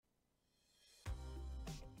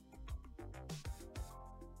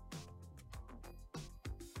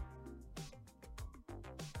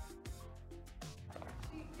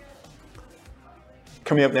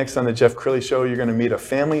Coming up next on the Jeff Crilley Show, you're going to meet a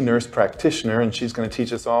family nurse practitioner, and she's going to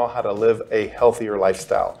teach us all how to live a healthier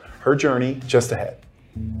lifestyle. Her journey just ahead.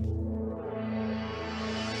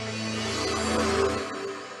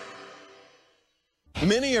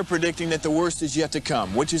 Many are predicting that the worst is yet to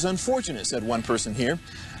come, which is unfortunate, said one person here.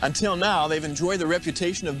 Until now, they've enjoyed the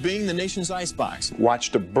reputation of being the nation's icebox.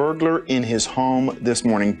 Watched a burglar in his home this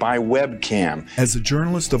morning by webcam. As a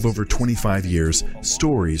journalist of over 25 years,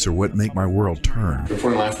 stories are what make my world turn.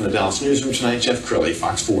 Reporting live from the Dallas newsroom tonight, Jeff Crilley,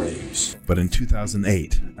 Fox 4 News. But in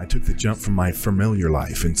 2008, I took the jump from my familiar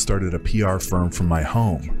life and started a PR firm from my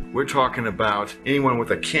home. We're talking about anyone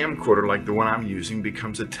with a camcorder like the one I'm using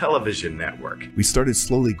becomes a television network. We started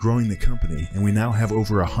slowly growing the company, and we now have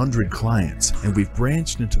over 100 clients, and we've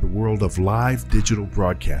branched into the world of live digital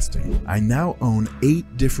broadcasting. I now own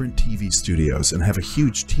 8 different TV studios and have a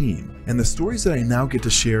huge team, and the stories that I now get to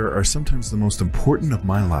share are sometimes the most important of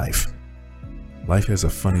my life. Life has a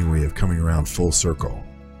funny way of coming around full circle.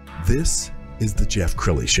 This is the Jeff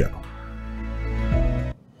Crilley Show.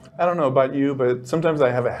 I don't know about you, but sometimes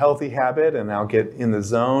I have a healthy habit and I'll get in the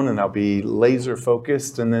zone and I'll be laser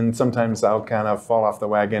focused, and then sometimes I'll kind of fall off the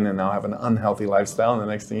wagon and I'll have an unhealthy lifestyle, and the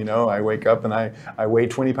next thing you know, I wake up and I weigh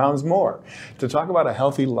 20 pounds more. To talk about a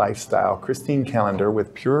healthy lifestyle, Christine Callander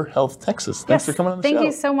with Pure Health Texas. Thanks for coming on the show. Thank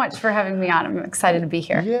you so much for having me on. I'm excited to be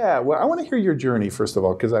here. Yeah, well, I want to hear your journey, first of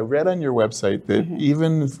all, because I read on your website that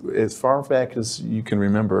even as far back as you can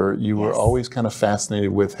remember, you were always kind of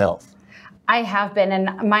fascinated with health. I have been,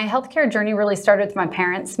 and my healthcare journey really started with my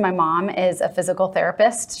parents. My mom is a physical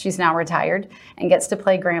therapist. She's now retired and gets to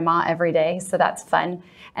play grandma every day, so that's fun.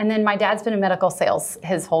 And then my dad's been in medical sales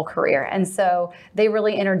his whole career, and so they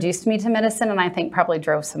really introduced me to medicine, and I think probably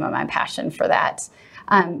drove some of my passion for that.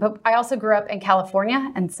 But I also grew up in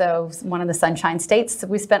California, and so one of the sunshine states. So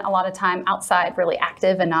we spent a lot of time outside, really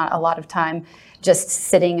active, and not a lot of time just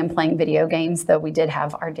sitting and playing video games, though we did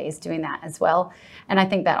have our days doing that as well. And I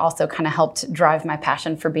think that also kind of helped drive my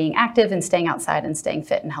passion for being active and staying outside and staying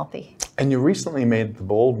fit and healthy. And you recently made the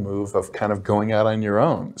bold move of kind of going out on your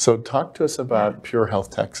own. So talk to us about Pure Health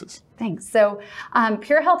Texas. Thanks. So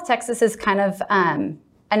Pure Health Texas is kind of an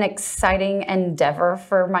exciting endeavor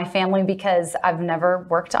for my family because I've never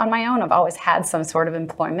worked on my own. I've always had some sort of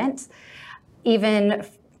employment. Even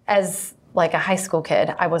as like a high school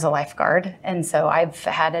kid, I was a lifeguard. And so I've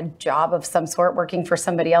had a job of some sort working for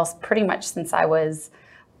somebody else pretty much since I was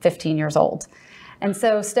 15 years old. And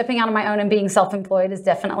so stepping out on my own and being self-employed is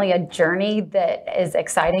definitely a journey that is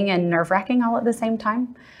exciting and nerve-wracking all at the same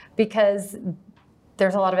time, because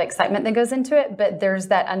there's a lot of excitement that goes into it, but there's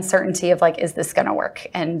that uncertainty of like, is this going to work?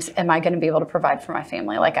 And am I going to be able to provide for my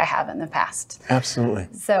family like I have in the past? Absolutely.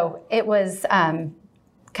 So it was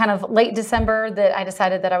kind of late December that I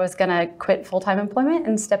decided that I was going to quit full-time employment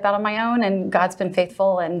and step out on my own, and God's been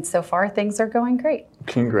faithful, and so far things are going great.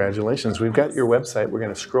 Congratulations. We've got your website. We're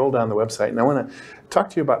going to scroll down the website, and I want to talk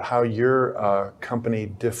to you about how your company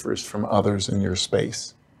differs from others in your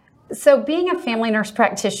space. So being a family nurse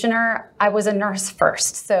practitioner, I was a nurse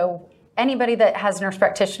first. So anybody that has nurse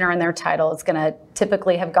practitioner in their title is going to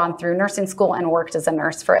typically have gone through nursing school and worked as a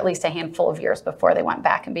nurse for at least a handful of years before they went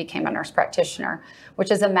back and became a nurse practitioner,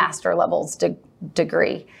 which is a master levels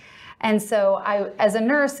degree. And so as a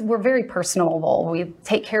nurse, we're very personable. We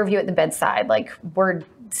take care of you at the bedside. Like, we're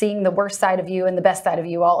seeing the worst side of you and the best side of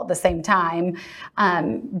you all at the same time,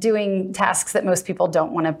 doing tasks that most people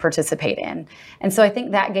don't want to participate in. And so I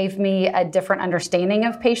think that gave me a different understanding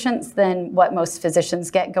of patients than what most physicians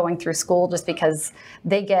get going through school, just because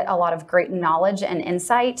they get a lot of great knowledge and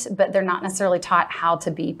insight, but they're not necessarily taught how to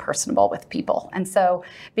be personable with people. And so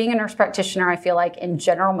being a nurse practitioner, I feel like in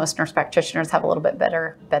general, most nurse practitioners have a little bit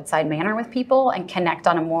better bedside manner with people and connect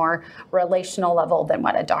on a more relational level than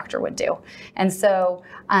what a doctor would do. And so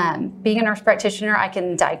being a nurse practitioner, I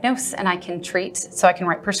can diagnose and I can treat, so I can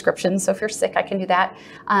write prescriptions. So if you're sick, I can do that.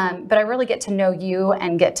 But I really get to know you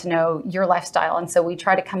and get to know your lifestyle. And so we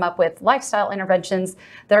try to come up with lifestyle interventions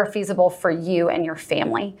that are feasible for you and your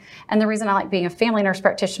family. And the reason I like being a family nurse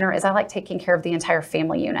practitioner is I like taking care of the entire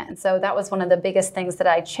family unit. And so that was one of the biggest things that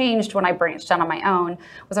I changed when I branched out on my own,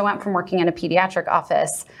 was I went from working in a pediatric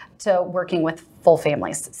office to working with full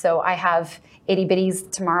families. So I have itty bitties.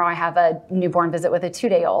 Tomorrow I have a newborn visit with a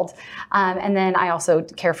 2-day-old. And then I also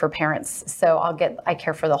care for parents. So I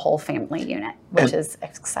care for the whole family unit, which is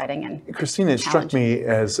exciting. And Christina, it struck me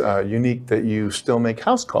as unique that you still make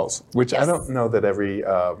house calls, which I don't know that every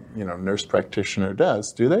nurse practitioner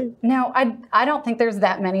does. Do they? No, I don't think there's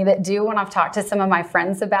that many that do. When I've talked to some of my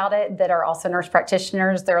friends about it that are also nurse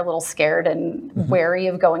practitioners, they're a little scared and wary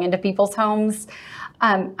of going into people's homes.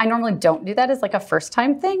 I normally don't do that as like a first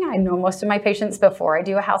time thing. I know most of my patients before I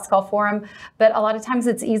do a house call for them, but a lot of times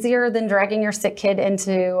it's easier than dragging your sick kid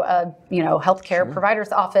into a healthcare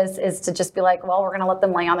provider's office is to just be like, well, we're going to let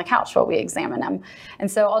them lay on the couch while we examine them. And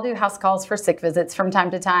so I'll do house calls for sick visits from time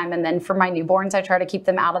to time. And then for my newborns, I try to keep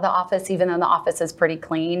them out of the office, even though the office is pretty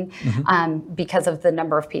clean, because of the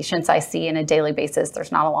number of patients I see on a daily basis.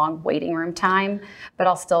 There's not a long waiting room time, but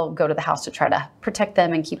I'll still go to the house to try to protect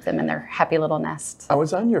them and keep them in their happy little nest. I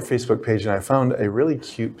was on your Facebook page and I found a really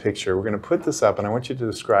cute picture. We're going to put this up and I want you to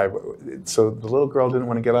describe. So the little girl didn't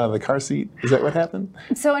want to get out of the car seat. Is that what happened?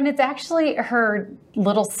 So, and it's actually her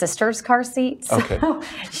little sister's car seat. So okay.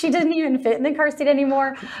 She didn't even fit in the car seat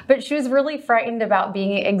anymore, but she was really frightened about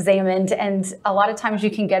being examined. And a lot of times you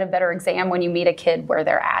can get a better exam when you meet a kid where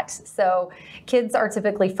they're at. So kids are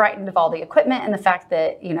typically frightened of all the equipment and the fact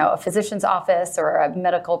that, a physician's office or a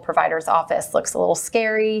medical provider's office looks a little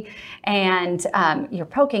scary, and you're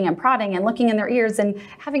poking and prodding and looking in their ears, and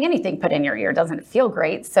having anything put in your ear doesn't feel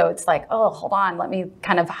great. So it's like, oh, hold on, let me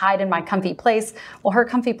kind of hide in my comfy place. Well, her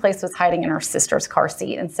comfy place was hiding in her sister's car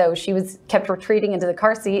seat. And so she kept retreating into the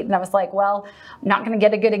car seat. And I was like, well, I'm not going to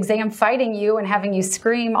get a good exam fighting you and having you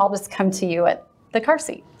scream. I'll just come to you at the car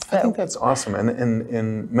seat. So. I think that's awesome. And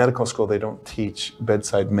in medical school, they don't teach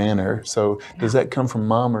bedside manner. So does that come from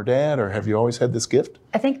mom or dad, or have you always had this gift?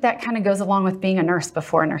 I think that kind of goes along with being a nurse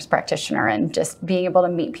before a nurse practitioner, and just being able to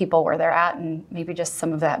meet people where they're at, and maybe just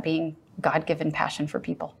some of that being God-given passion for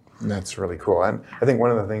people. That's really cool. And I think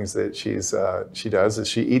one of the things that she does is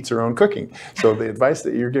she eats her own cooking. So the advice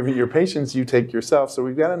that you're giving your patients, you take yourself. So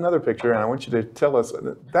we've got another picture, and I want you to tell us,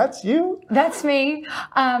 that's you? That's me.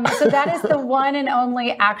 So that is the one and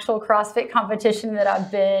only actual CrossFit competition that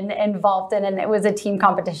I've been involved in, and it was a team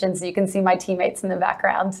competition, so you can see my teammates in the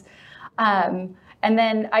background. And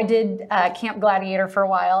then I did Camp Gladiator for a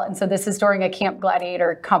while, and so this is during a Camp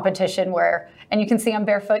Gladiator competition and you can see I'm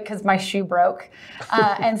barefoot because my shoe broke.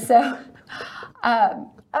 And so,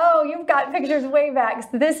 oh, you've got pictures way back.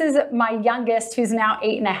 So this is my youngest, who's now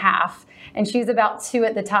 8.5, and she's about 2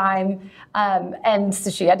 at the time. And so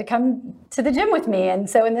she had to come to the gym with me. And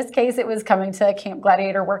so in this case, it was coming to a Camp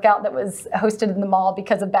Gladiator workout that was hosted in the mall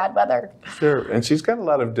because of bad weather. Sure, and she's got a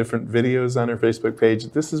lot of different videos on her Facebook page.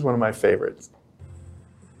 This is one of my favorites.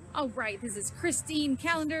 All right, this is Christine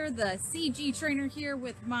Callander, the CG trainer here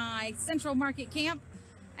with my Central Market camp,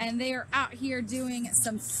 and they are out here doing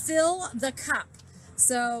some Fill the Cup.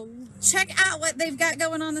 So check out what they've got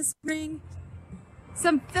going on this spring.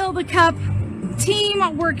 Some Fill the Cup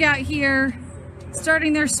team workout here,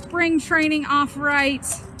 starting their spring training off right,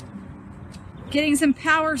 getting some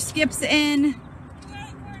power skips in,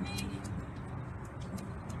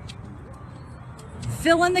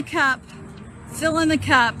 filling the cup,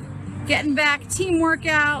 getting back, team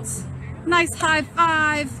workouts, nice high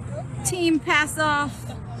five, team pass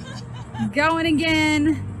off, going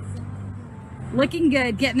again, looking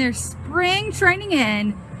good, getting their spring training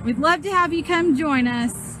in. We'd love to have you come join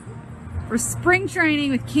us for spring training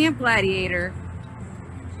with Camp Gladiator.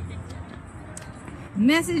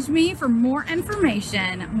 Message me for more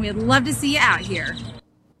information. We'd love to see you out here.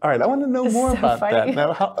 All right, I want to know more about that.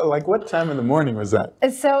 Now, what time in the morning was that?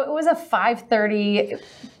 So it was a 5:30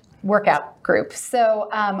 workout group. So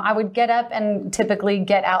I would get up and typically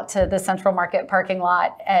get out to the Central Market parking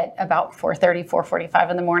lot at about 4:30, 4:45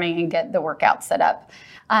 in the morning and get the workout set up.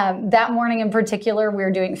 That morning in particular, we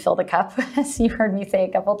were doing Fill the Cup, as you heard me say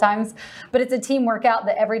a couple times. But it's a team workout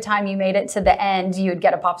that every time you made it to the end, you'd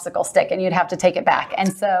get a popsicle stick and you'd have to take it back.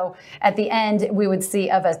 And so at the end, we would see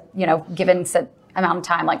of a given set amount of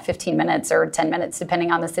time, like 15 minutes or 10 minutes,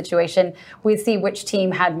 depending on the situation, we'd see which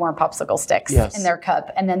team had more popsicle sticks in their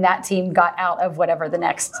cup. And then that team got out of whatever the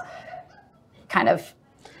next kind of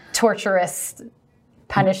torturous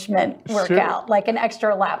punishment workout, like an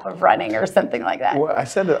extra lap of running or something like that. Well, I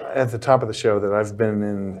said at the top of the show that I've been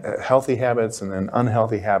in healthy habits and then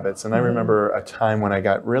unhealthy habits. And I remember a time when I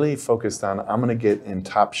got really focused on, I'm going to get in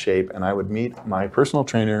top shape. And I would meet my personal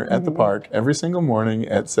trainer at the park every single morning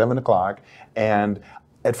at 7 o'clock. And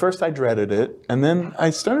at first I dreaded it. And then I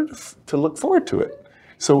started to look forward to it.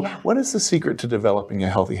 So what is the secret to developing a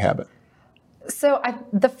healthy habit? So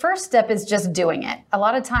the first step is just doing it. A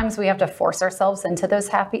lot of times we have to force ourselves into those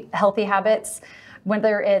healthy habits,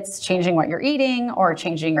 whether it's changing what you're eating or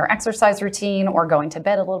changing your exercise routine or going to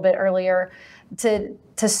bed a little bit earlier. To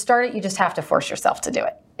start it, you just have to force yourself to do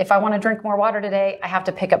it. If I want to drink more water today, I have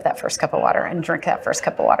to pick up that first cup of water and drink that first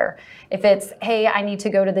cup of water. If it's, hey, I need to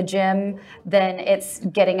go to the gym, then it's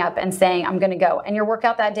getting up and saying, I'm going to go. And your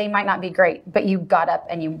workout that day might not be great, but you got up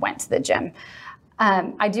and you went to the gym.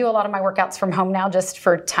 I do a lot of my workouts from home now just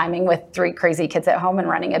for timing with 3 crazy kids at home and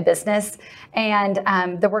running a business. And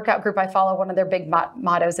the workout group I follow, one of their big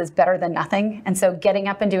mottos is better than nothing. And so getting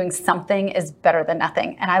up and doing something is better than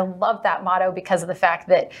nothing. And I love that motto because of the fact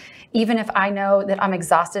that even if I know that I'm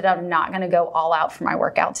exhausted, I'm not going to go all out for my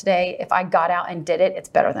workout today. If I got out and did it, it's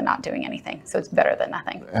better than not doing anything. So it's better than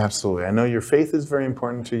nothing. Absolutely. I know your faith is very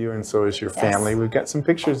important to you, and so is your family. We've got some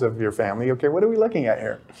pictures of your family. Okay, what are we looking at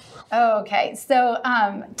here? Okay, so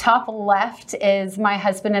top left is my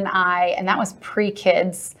husband and I, and that was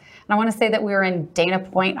pre-kids. And I want to say that we were in Dana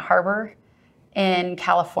Point Harbor in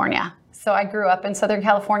California. So I grew up in Southern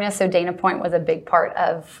California, so Dana Point was a big part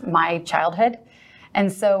of my childhood. And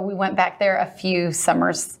so we went back there a few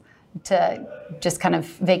summers to just kind of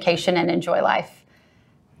vacation and enjoy life.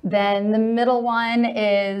 Then the middle one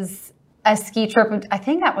is a ski trip. I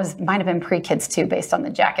think that might have been pre-kids too, based on the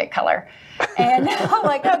jacket color. And I'm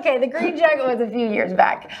like, okay, the green jacket was a few years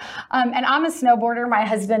back. And I'm a snowboarder. My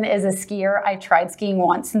husband is a skier. I tried skiing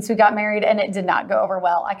once since we got married, and it did not go over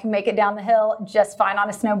well. I can make it down the hill just fine on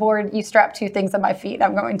a snowboard. You strap 2 things on my feet,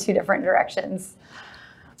 I'm going 2 different directions.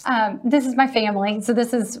 This is my family. So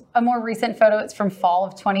this is a more recent photo. It's from fall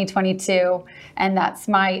of 2022. And that's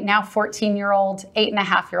my now 14-year-old,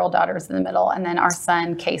 8.5-year-old daughter's in the middle. And then our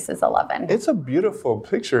son, Case, is 11. It's a beautiful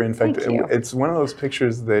picture. In fact, it's one of those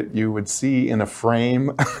pictures that you would see in a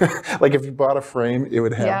frame. Like if you bought a frame, it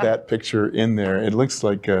would have that picture in there. It looks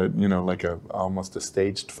like almost a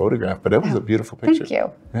staged photograph, but it was a beautiful picture. Thank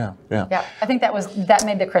you. Yeah. I think that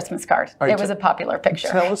made the Christmas card. It was a popular picture.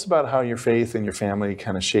 Tell us about how your faith and your family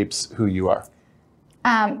kind of shapes who you are.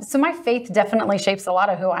 So my faith definitely shapes a lot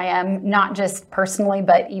of who I am, not just personally,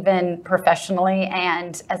 but even professionally.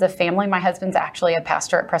 And as a family, my husband's actually a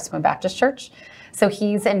pastor at Prestonwood Baptist Church. So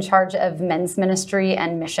he's in charge of men's ministry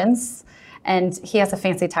and missions. And he has a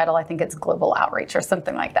fancy title. I think it's global outreach or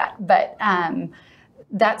something like that. But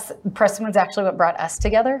Prestonwood's actually what brought us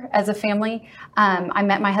together as a family. I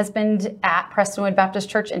met my husband at Prestonwood Baptist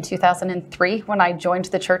Church in 2003 when I joined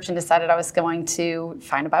the church and decided I was going to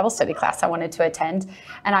find a Bible study class I wanted to attend.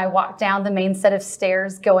 And I walked down the main set of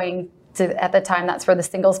stairs going to, at the time, that's where the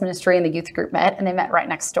singles ministry and the youth group met, and they met right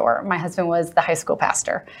next door. My husband was the high school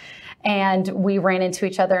pastor. And we ran into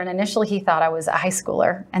each other, and initially he thought I was a high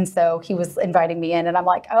schooler. And so he was inviting me in, and I'm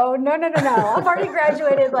like, oh, no. I've already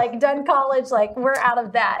graduated, done college, we're out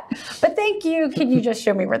of that. But thank you. Can you just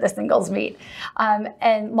show me where the singles meet?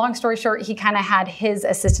 And long story short, he kind of had his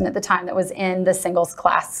assistant at the time that was in the singles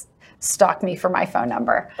class stalk me for my phone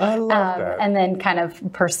number. I love that. And then kind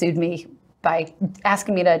of pursued me by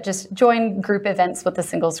asking me to just join group events with the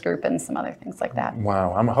singles group and some other things like that.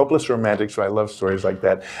 Wow, I'm a hopeless romantic, so I love stories like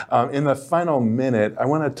that. In the final minute, I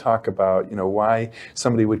want to talk about, why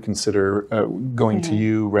somebody would consider going to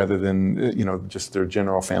you rather than, just their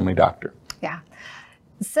general family doctor. Yeah.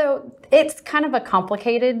 So it's kind of a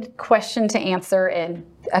complicated question to answer in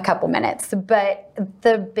a couple minutes, but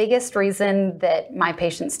the biggest reason that my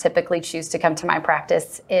patients typically choose to come to my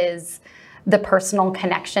practice is the personal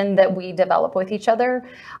connection that we develop with each other.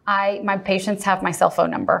 My patients have my cell phone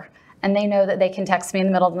number, and they know that they can text me in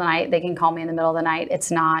the middle of the night, they can call me in the middle of the night. It's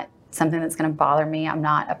not something that's going to bother me. I'm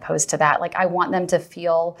not opposed to that. I want them to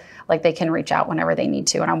feel like they can reach out whenever they need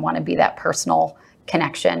to, and I want to be that personal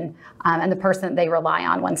connection and the person that they rely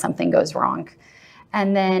on when something goes wrong.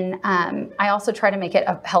 And then I also try to make it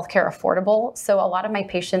healthcare affordable. So a lot of my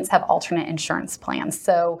patients have alternate insurance plans.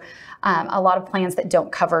 So a lot of plans that don't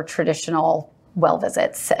cover traditional well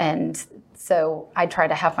visits. And so I try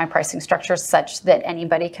to have my pricing structure such that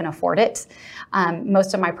anybody can afford it.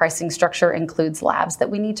 Most of my pricing structure includes labs that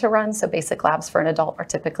we need to run. So basic labs for an adult are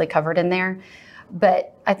typically covered in there.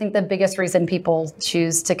 But I think the biggest reason people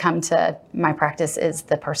choose to come to my practice is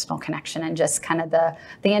the personal connection and just kind of the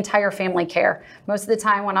entire family care. Most of the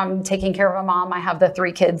time when I'm taking care of a mom, I have the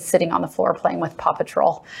 3 kids sitting on the floor playing with Paw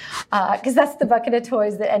Patrol because that's the bucket of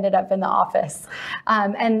toys that ended up in the office.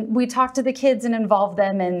 And we talk to the kids and involve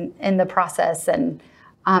them in the process. And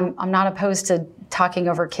I'm not opposed to talking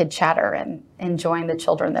over kid chatter and enjoying the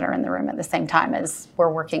children that are in the room at the same time as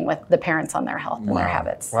we're working with the parents on their health and their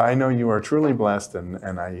habits. Well, I know you are truly blessed,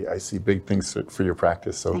 and I see big things for your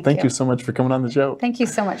practice. So thank you so much for coming on the show. Thank you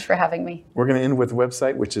so much for having me. We're going to end with a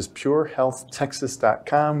website, which is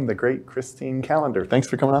purehealthtexas.com, the great Christine Callander. Thanks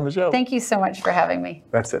for coming on the show. Thank you so much for having me.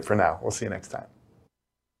 That's it for now. We'll see you next time.